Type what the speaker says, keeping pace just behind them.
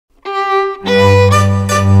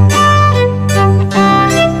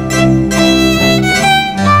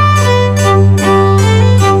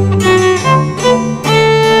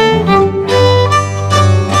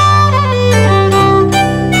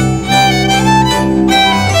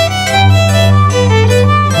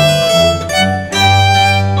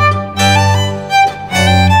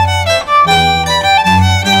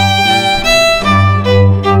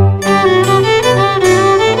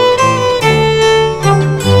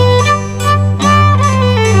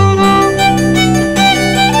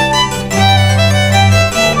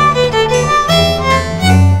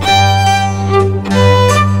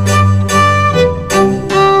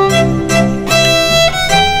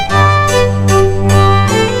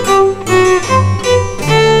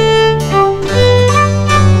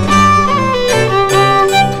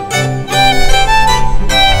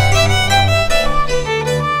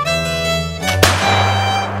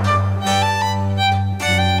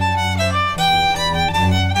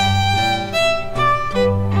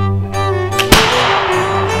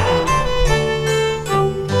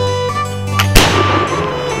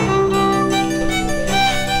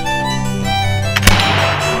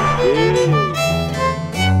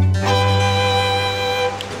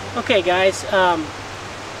Okay guys,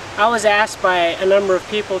 I was asked by a number of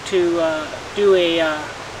people to do a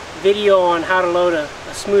video on how to load a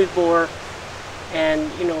smooth bore and,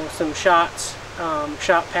 you know, some shots,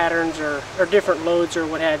 shot patterns or different loads or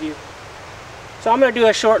what have you. So I'm going to do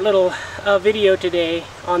a short little video today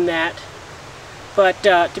on that. But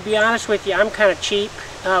to be honest with you, I'm kind of cheap.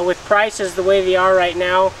 With prices the way they are right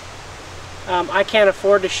now, I can't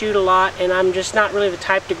afford to shoot a lot, and I'm just not really the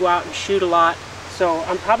type to go out and shoot a lot. So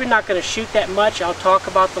I'm probably not going to shoot that much. I'll talk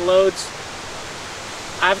about the loads.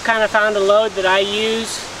 I've kind of found a load that I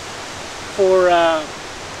use for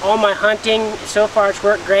all my hunting. So far it's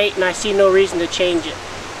worked great, and I see no reason to change it.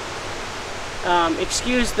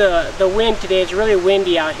 Excuse the wind today. It's really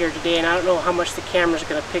windy out here today, and I don't know how much the camera's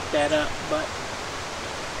going to pick that up. But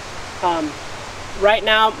right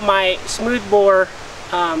now my smooth bore,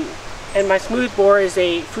 and my smooth bore is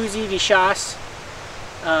a Fusil de Chasse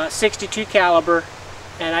 62 caliber,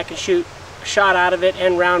 and I can shoot a shot out of it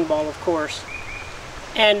and round ball, of course.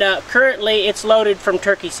 And currently it's loaded from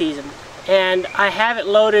turkey season, and I have it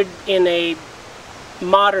loaded in a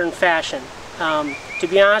modern fashion. To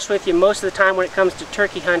be honest with you, most of the time when it comes to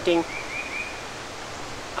turkey hunting,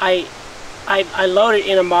 I load it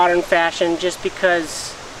in a modern fashion just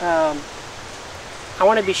because I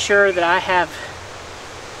want to be sure that I have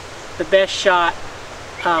the best shot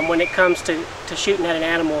when it comes to shooting at an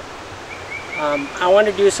animal. I want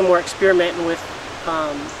to do some more experimenting with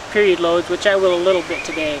period loads, which I will a little bit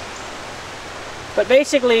today. But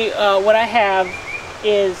basically what I have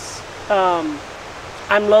is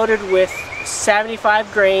I'm loaded with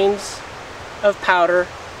 75 grains of powder,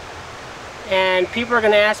 and people are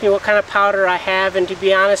going to ask me what kind of powder I have, and to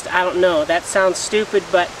be honest, I don't know. That sounds stupid,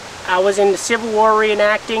 but I was in the Civil War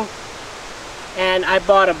reenacting, and I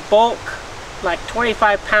bought a bulk, like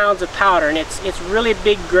 25 pounds of powder, and it's really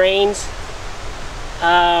big grains,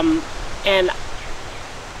 and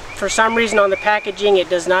for some reason on the packaging it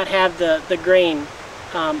does not have the grain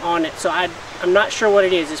on it, so I'm not sure what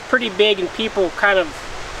it is. It's pretty big, and people kind of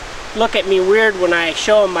look at me weird when I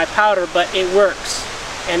show them my powder, but it works,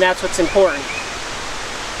 and that's what's important.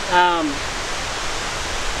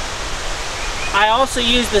 I also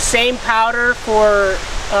use the same powder for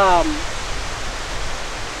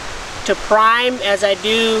to prime as I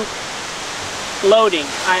do loading.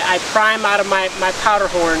 I prime out of my powder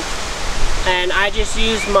horn, and I just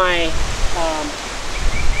use my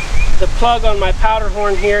the plug on my powder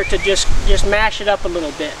horn here to just mash it up a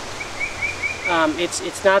little bit.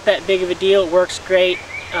 It's not that big of a deal. It works great,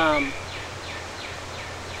 and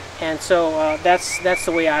so that's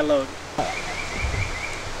the way I load.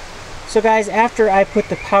 So guys, after I put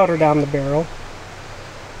the powder down the barrel,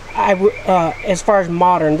 as far as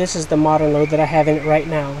modern, this is the modern load that I have in it right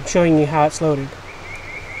now. I'm showing you how it's loaded.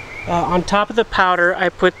 On top of the powder, I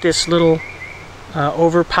put this little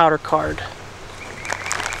over powder card,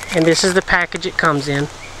 and this is the package it comes in.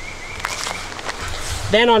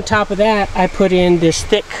 Then on top of that, I put in this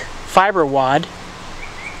thick fiber wad,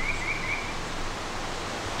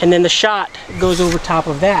 and then the shot goes over top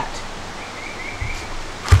of that.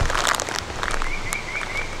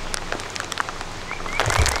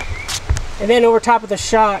 And then over top of the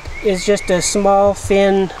shot is just a small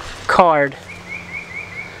thin card.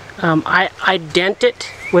 I dent it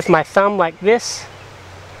with my thumb like this,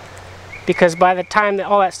 because by the time that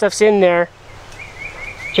all that stuff's in there,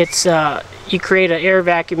 it's you create an air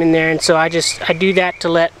vacuum in there, and so I do that to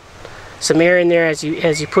let some air in there as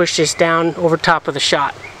you push this down over top of the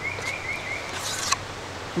shot.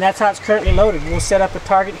 And that's how it's currently loaded. We'll set up a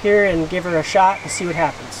target here and give her a shot and see what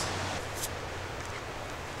happens.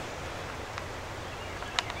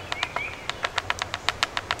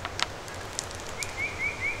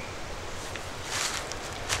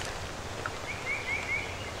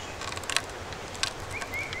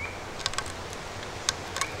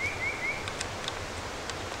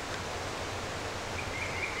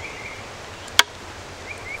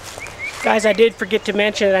 Guys, I did forget to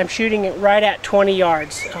mention that I'm shooting it right at 20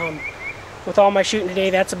 yards. With all my shooting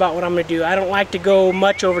today, that's about what I'm going to do. I don't like to go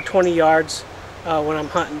much over 20 yards when I'm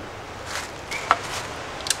hunting.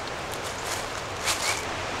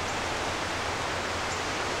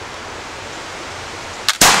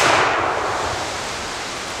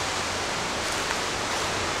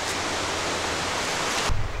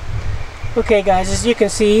 Okay guys, as you can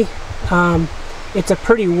see, it's a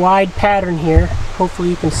pretty wide pattern here. Hopefully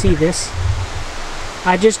you can see this.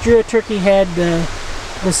 I just drew a turkey head,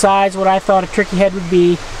 the size what I thought a turkey head would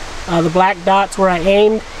be. The black dots where I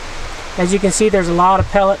aimed. As you can see, there's a lot of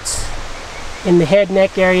pellets in the head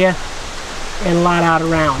neck area and a lot out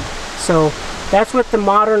around. So that's with the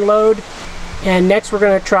modern load. And next we're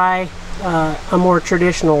going to try a more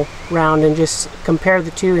traditional round and just compare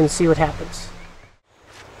the two and see what happens.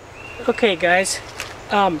 Okay guys,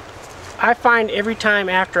 I find every time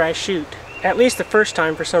after I shoot, at least the first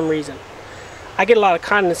time for some reason, I get a lot of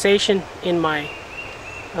condensation in my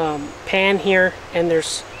pan here, and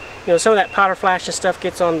there's, you know, some of that powder flash and stuff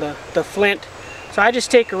gets on the flint. So I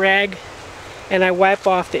just take a rag and I wipe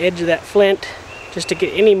off the edge of that flint just to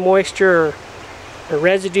get any moisture or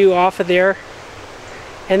residue off of there.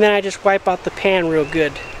 And then I just wipe out the pan real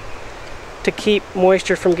good to keep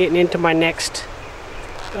moisture from getting into my next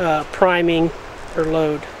priming or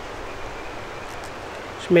load.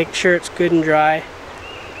 Just make sure it's good and dry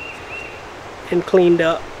and cleaned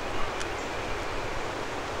up.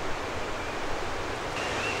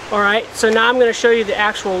 Alright, so now I'm going to show you the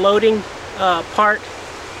actual loading part.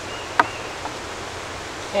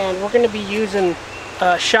 And we're going to be using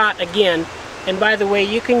shot again. And by the way,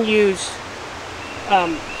 you can use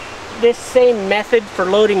this same method for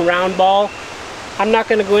loading round ball. I'm not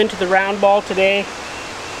going to go into the round ball today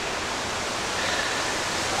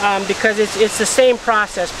because it's the same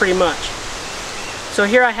process pretty much. So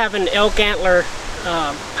here I have an elk antler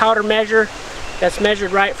powder measure that's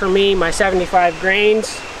measured right for me, my 75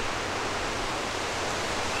 grains.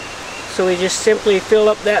 So we just simply fill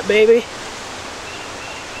up that baby.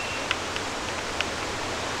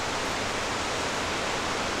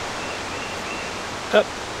 Up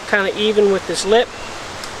kind of even with this lip.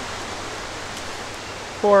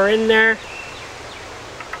 Pour in there.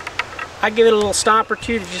 I give it a little stomp or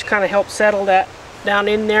two to just kind of help settle that down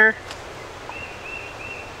in there.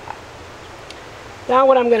 Now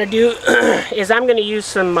what I'm going to do is I'm going to use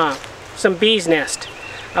some bee's nest.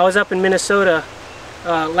 I was up in Minnesota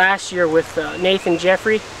last year with Nathan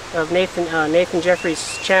Jeffrey of Nathan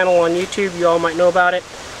Jeffrey's channel on YouTube. You all might know about it.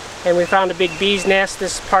 And we found a big bee's nest.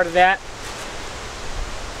 This is part of that.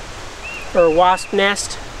 Or a wasp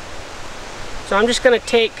nest. So I'm just going to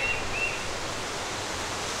take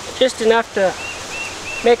just enough to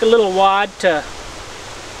make a little wad to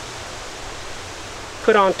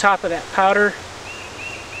put on top of that powder.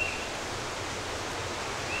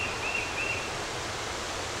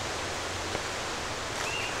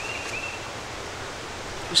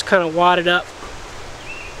 Just kind of wad it up.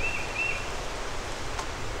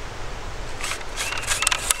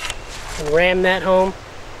 And ram that home.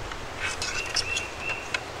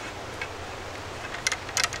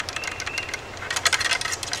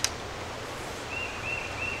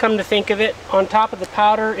 Come to think of it, on top of the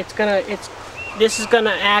powder, this is gonna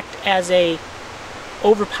act as a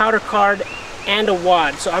over powder card and a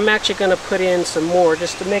wad. So I'm actually gonna put in some more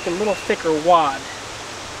just to make a little thicker wad.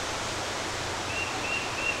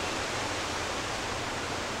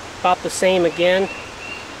 About the same again.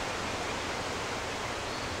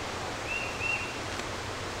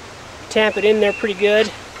 Tamp it in there pretty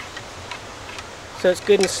good so it's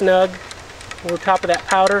good and snug over top of that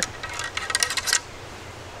powder.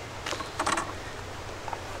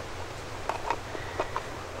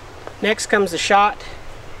 Next comes the shot.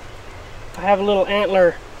 I have a little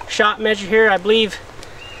antler shot measure here. I believe,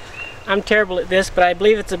 I'm terrible at this, but I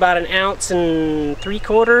believe it's about 1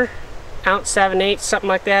 3/4 ounce, ounce 7/8, something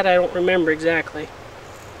like that. I don't remember exactly.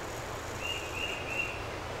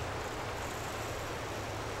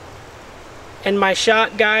 And my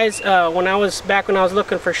shot, guys, when I was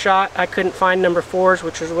looking for shot, I couldn't find number 4s,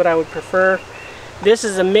 which is what I would prefer. This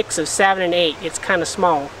is a mix of 7 and 8. It's kind of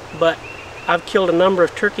small, but I've killed a number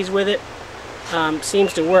of turkeys with it.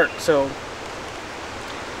 Seems to work. So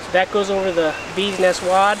that goes over the bee's nest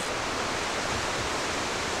wad.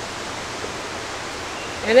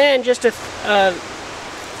 And then just a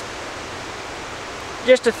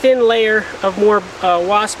thin layer of more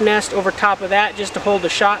wasp nest over top of that, just to hold the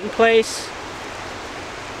shot in place.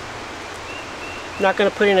 I'm not going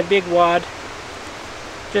to put in a big wad,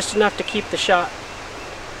 just enough to keep the shot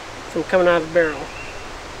from coming out of the barrel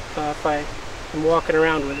if I am walking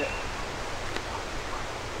around with it.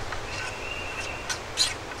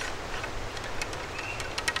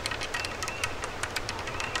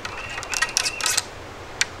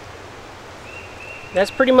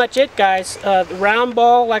 That's pretty much it, guys. The round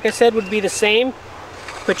ball, like I said, would be the same.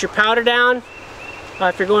 Put your powder down.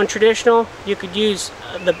 If you're going traditional, you could use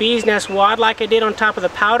the bee's nest wad like I did on top of the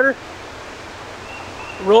powder.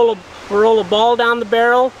 Roll a ball down the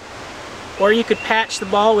barrel, or you could patch the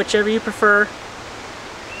ball, whichever you prefer.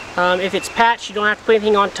 If it's patched, you don't have to put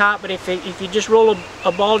anything on top, but if you just roll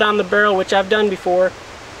a ball down the barrel, which I've done before,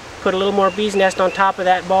 put a little more bee's nest on top of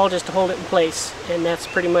that ball just to hold it in place, and that's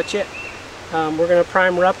pretty much it. We're going to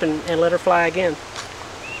prime her up and let her fly again.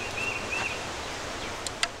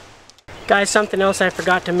 Guys, something else I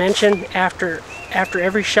forgot to mention, after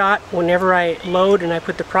every shot, whenever I load and I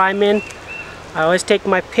put the prime in, I always take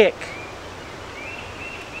my pick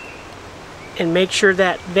and make sure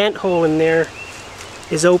that vent hole in there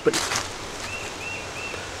is open.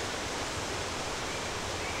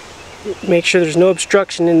 Make sure there's no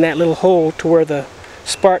obstruction in that little hole to where the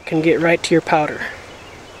spark can get right to your powder.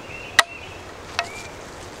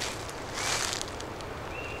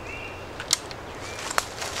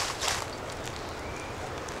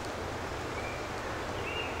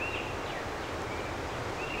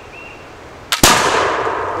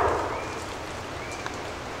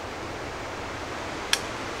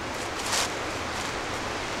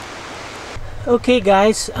 Okay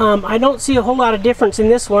guys, I don't see a whole lot of difference in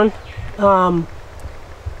this one.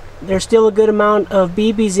 There's still a good amount of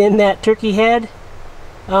BBs in that turkey head.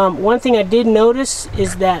 One thing I did notice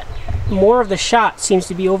is that more of the shot seems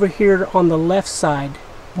to be over here on the left side,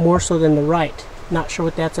 more so than the right. Not sure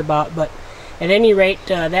what that's about, but at any rate,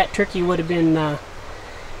 that turkey would have been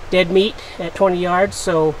dead meat at 20 yards.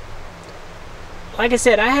 So, like I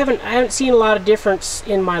said, I haven't seen a lot of difference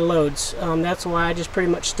in my loads. That's why I just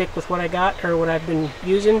pretty much stick with what I got, or what I've been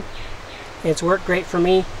using. And it's worked great for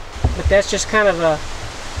me. But that's just kind of a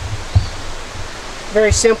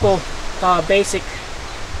very simple, basic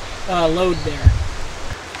load there.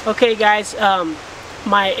 Okay guys,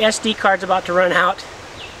 my SD card's about to run out,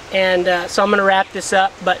 and so I'm going to wrap this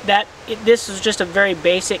up. But this is just a very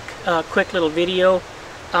basic, quick little video.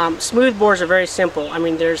 Smooth bores are very simple. I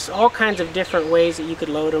mean, there's all kinds of different ways that you could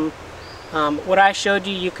load them. What I showed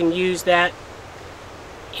you, you can use that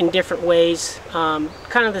in different ways. Kind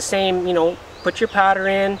of the same, you know, put your powder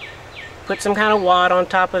in, put some kind of wad on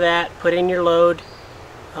top of that, put in your load,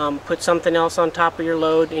 put something else on top of your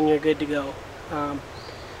load, and you're good to go.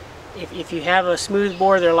 If you have a smooth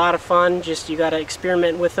bore, they're a lot of fun. Just you got to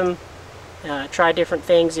experiment with them, try different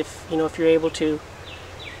things if you're able to,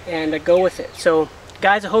 and go with it. So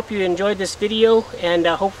guys, I hope you enjoyed this video, and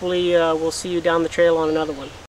hopefully we'll see you down the trail on another one.